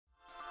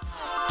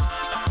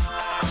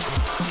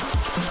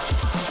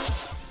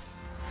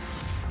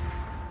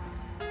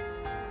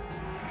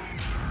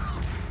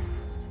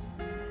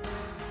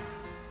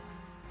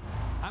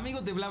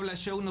amigos de Bla Bla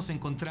Show, nos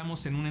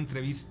encontramos en una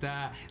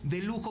entrevista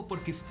de lujo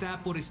porque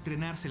está por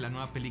estrenarse la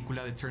nueva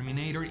película de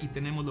Terminator y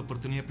tenemos la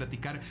oportunidad de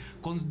platicar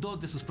con dos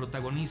de sus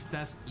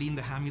protagonistas,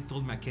 Linda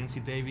Hamilton,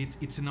 Mackenzie Davis.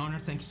 It's an honor.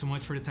 Thank you so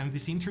much for the time of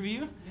this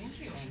interview. Thank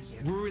you. Thank you.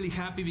 We're really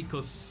happy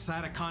because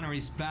Sarah Connor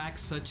is back,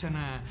 such an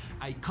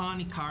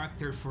iconic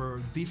character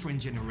for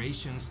different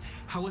generations.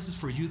 How was it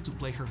for you to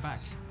play her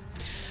back?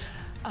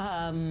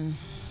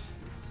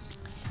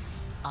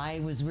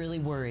 I was really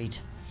worried.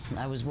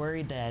 I was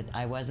worried that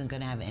I wasn't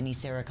going to have any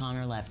Sarah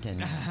Connor left in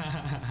me,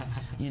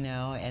 you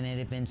know, and it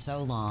had been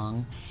so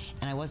long,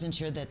 and I wasn't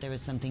sure that there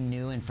was something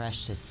new and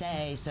fresh to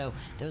say, so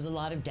there was a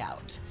lot of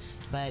doubt.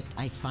 But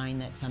I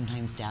find that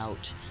sometimes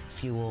doubt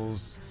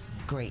fuels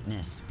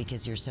greatness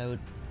because you're so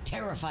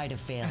terrified of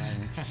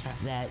failing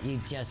that you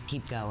just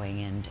keep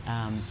going.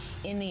 And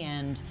in the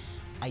end,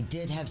 I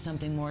did have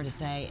something more to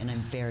say, and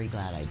I'm very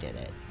glad I did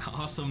it.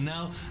 Awesome.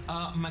 Now,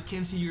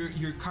 Mackenzie,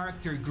 your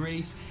character,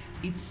 Grace,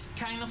 it's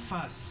kind of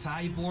a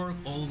cyborg,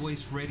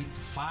 always ready to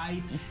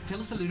fight. Tell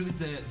us a little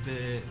bit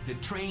the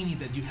training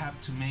that you have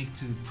to make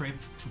to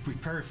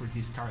prepare for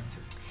this character.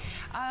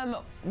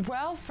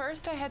 Well,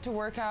 first I had to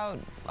work out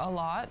a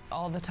lot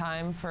all the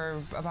time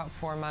for about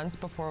 4 months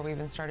before we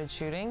even started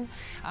shooting.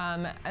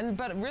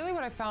 But really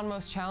what I found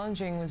most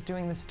challenging was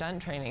doing the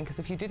stunt training, because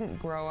if you didn't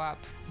grow up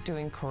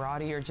doing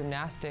karate or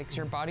gymnastics,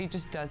 your body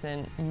just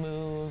doesn't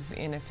move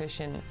in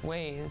efficient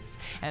ways,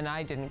 and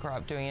I didn't grow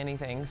up doing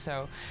anything.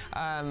 So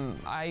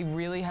I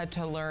really had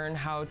to learn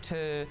how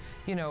to,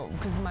 you know,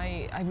 because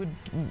I would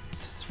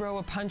throw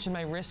a punch and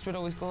my wrist would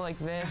always go like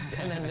this,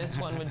 and then this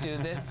one would do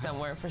this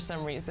somewhere for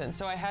some reason.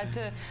 So I had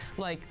to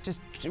like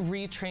just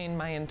retrain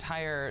my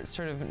entire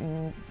sort of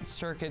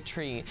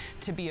circuitry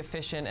to be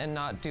efficient and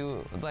not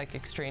do like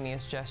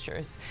extraneous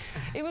gestures.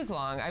 It was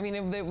long. I mean,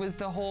 it was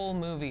the whole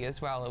movie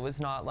as well. It was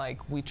not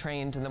like we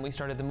trained and then we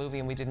started the movie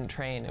and we didn't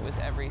train. It was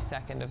every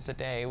second of the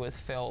day was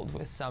filled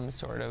with some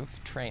sort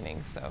of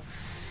training. So,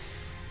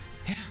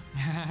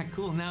 yeah.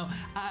 Cool. Now,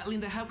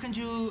 Linda, how can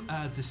you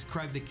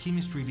describe the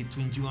chemistry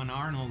between you and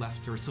Arnold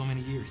after so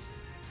many years?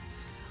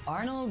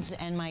 Arnold's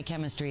and my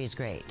chemistry is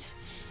great.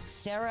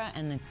 Sarah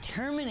and the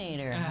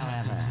Terminator,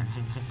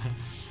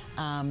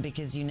 however,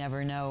 because you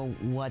never know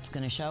what's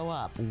going to show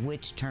up,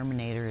 which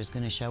Terminator is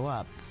going to show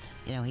up.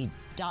 You know, he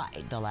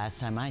died the last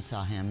time I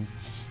saw him,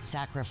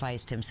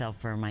 sacrificed himself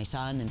for my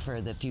son and for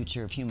the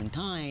future of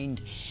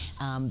humankind.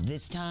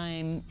 This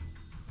time,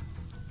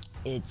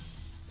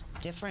 it's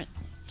different.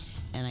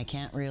 And I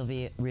can't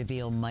really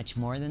reveal much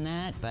more than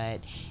that, but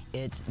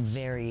it's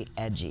very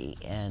edgy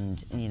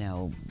and, you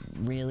know,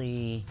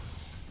 really,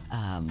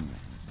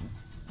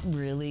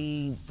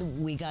 really,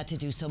 we got to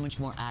do so much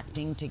more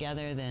acting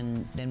together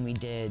than we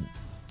did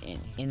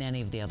in any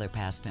of the other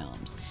past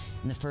films.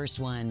 In the first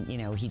one, you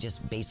know, he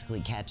just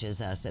basically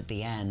catches us at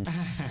the end.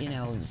 You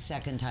know,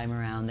 second time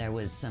around there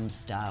was some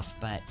stuff,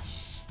 but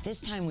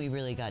this time we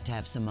really got to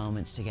have some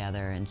moments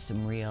together and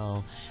some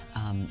real,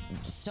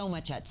 so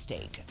much at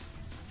stake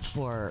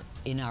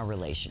in our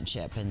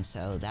relationship, and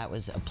so that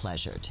was a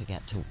pleasure to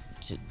get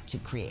to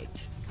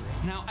create.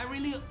 Now, I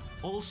really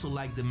also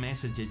like the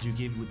message that you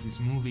give with this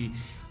movie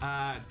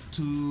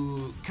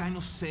to kind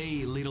of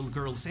say, little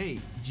girls, hey,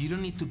 you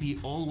don't need to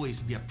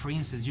always be a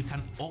princess, you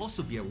can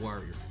also be a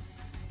warrior.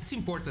 It's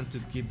important to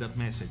give that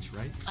message,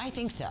 right? I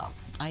think so.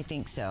 I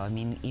think so. I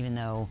mean, even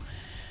though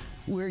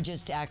we're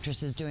just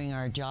actresses doing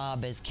our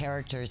job as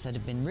characters that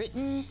have been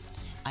written,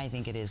 I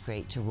think it is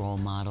great to role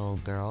model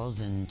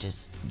girls and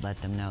just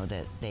let them know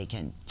that they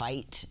can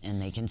fight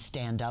and they can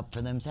stand up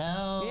for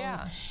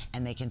themselves,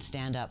 and they can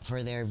stand up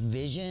for their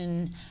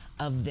vision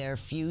of their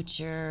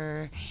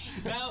future.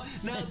 Now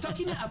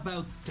talking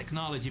about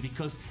technology,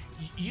 because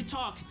you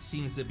talked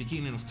since the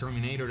beginning of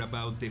Terminator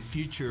about the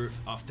future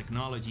of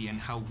technology and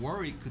how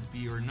worried it could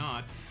be or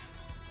not.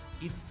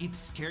 It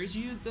scares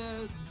you,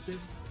 the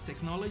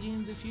technology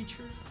in the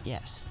future?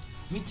 Yes.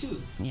 Me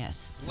too.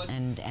 Yes.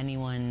 And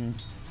anyone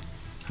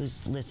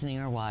who's listening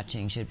or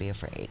watching should be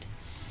afraid.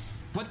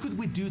 What could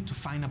we do to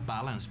find a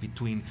balance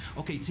between,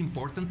 okay, it's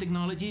important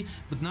technology,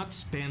 but not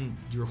spend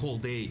your whole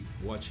day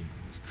watching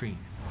the screen?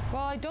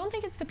 Well, I don't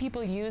think it's the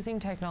people using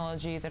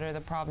technology that are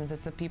the problems.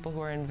 It's the people who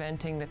are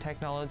inventing the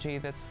technology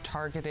that's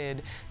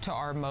targeted to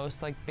our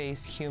most like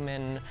base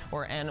human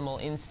or animal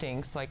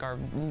instincts, like our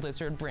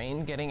lizard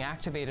brain getting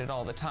activated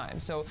all the time.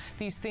 So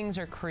these things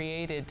are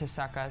created to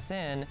suck us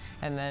in,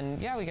 and then,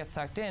 yeah, we get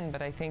sucked in,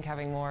 but I think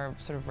having more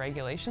sort of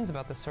regulations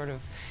about the sort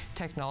of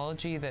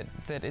technology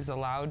that is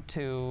allowed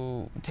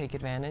to take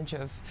advantage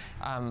of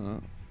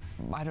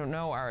I don't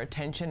know, our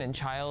attention and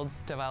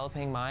child's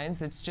developing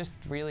minds, it's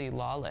just really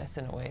lawless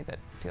in a way that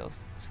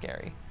feels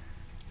scary.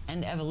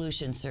 And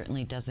evolution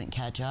certainly doesn't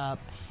catch up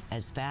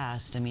as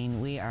fast. I mean,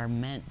 we are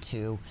meant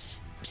to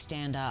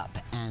stand up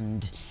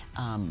and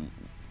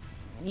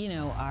you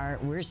know,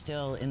 we're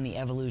still in the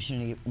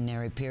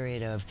evolutionary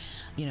period of,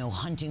 you know,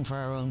 hunting for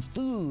our own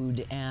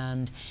food,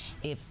 and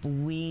if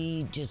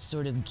we just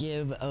sort of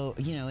give,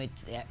 you know,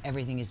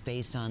 everything is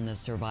based on the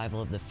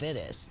survival of the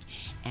fittest,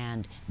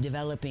 and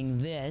developing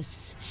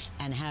this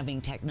and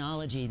having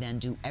technology then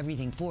do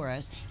everything for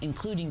us,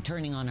 including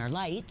turning on our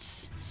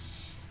lights,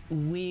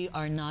 we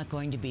are not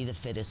going to be the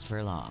fittest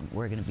for long.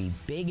 We're going to be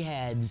big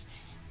heads,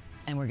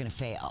 and we're going to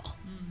fail,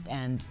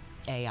 and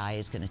AI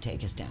is going to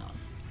take us down.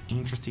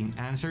 Interesting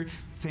answer.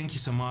 Thank you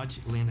so much,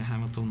 Linda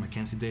Hamilton,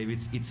 Mackenzie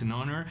Davis. It's an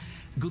honor.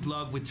 Good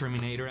luck with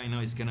Terminator. I know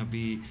it's going to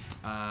be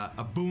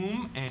a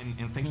boom, and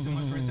thank you so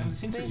much for attending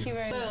this interview. Thank you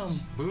very much.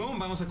 Boom.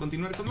 Vamos a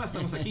continuar con más.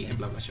 Estamos aquí en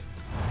Bla Bla Show.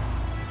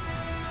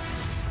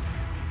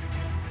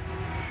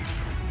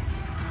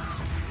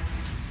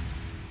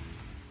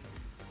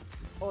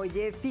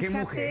 Oye, fíjate. Qué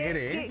mujer,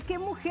 ¿eh? Qué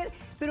mujer.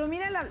 Pero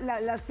mira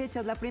las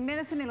fechas. La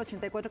primera es en el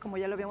 84, como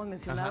ya lo habíamos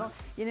mencionado. Ajá.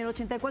 Y en el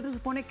 84 se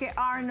supone que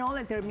Arnold,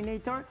 el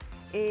Terminator,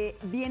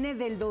 viene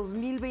del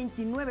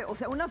 2029. O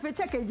sea, una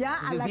fecha que ya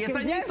a la 10 que ya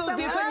añitos, estamos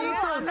 10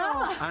 añitos. llegando.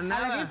 A A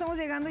nada. la que ya estamos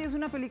llegando, y es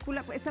una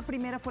película. Esta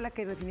primera fue la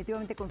que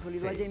definitivamente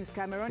consolidó Sí, a James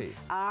Cameron, sí.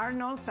 a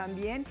Arnold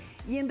también.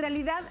 Y en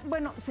realidad,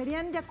 bueno,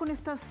 serían ya con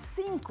estas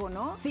 5,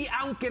 ¿no? Sí,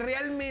 aunque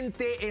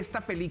realmente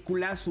esta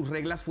película, sus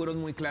reglas fueron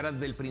muy claras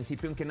del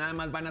principio, en que nada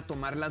más van a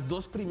tomar las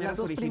dos primeras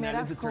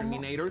originales de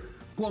Terminator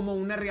como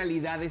una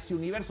realidad de ese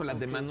universo. Las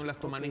demás no las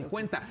toman en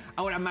cuenta.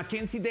 Ahora,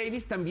 Mackenzie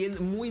Davis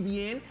también muy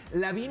bien.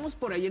 La vimos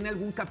por ahí en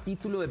algún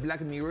capítulo de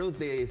Black Mirror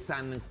de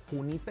San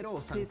Junípero.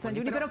 O Sí, San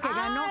Junípero que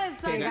ganó.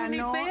 San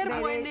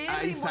Junípero,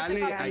 Ahí sale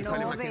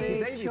Mackenzie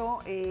de Davis. hecho,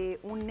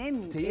 un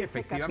Emmy. Sí, ese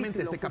efectivamente,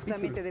 capítulo, ese capítulo.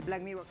 justamente de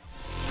Black Mirror.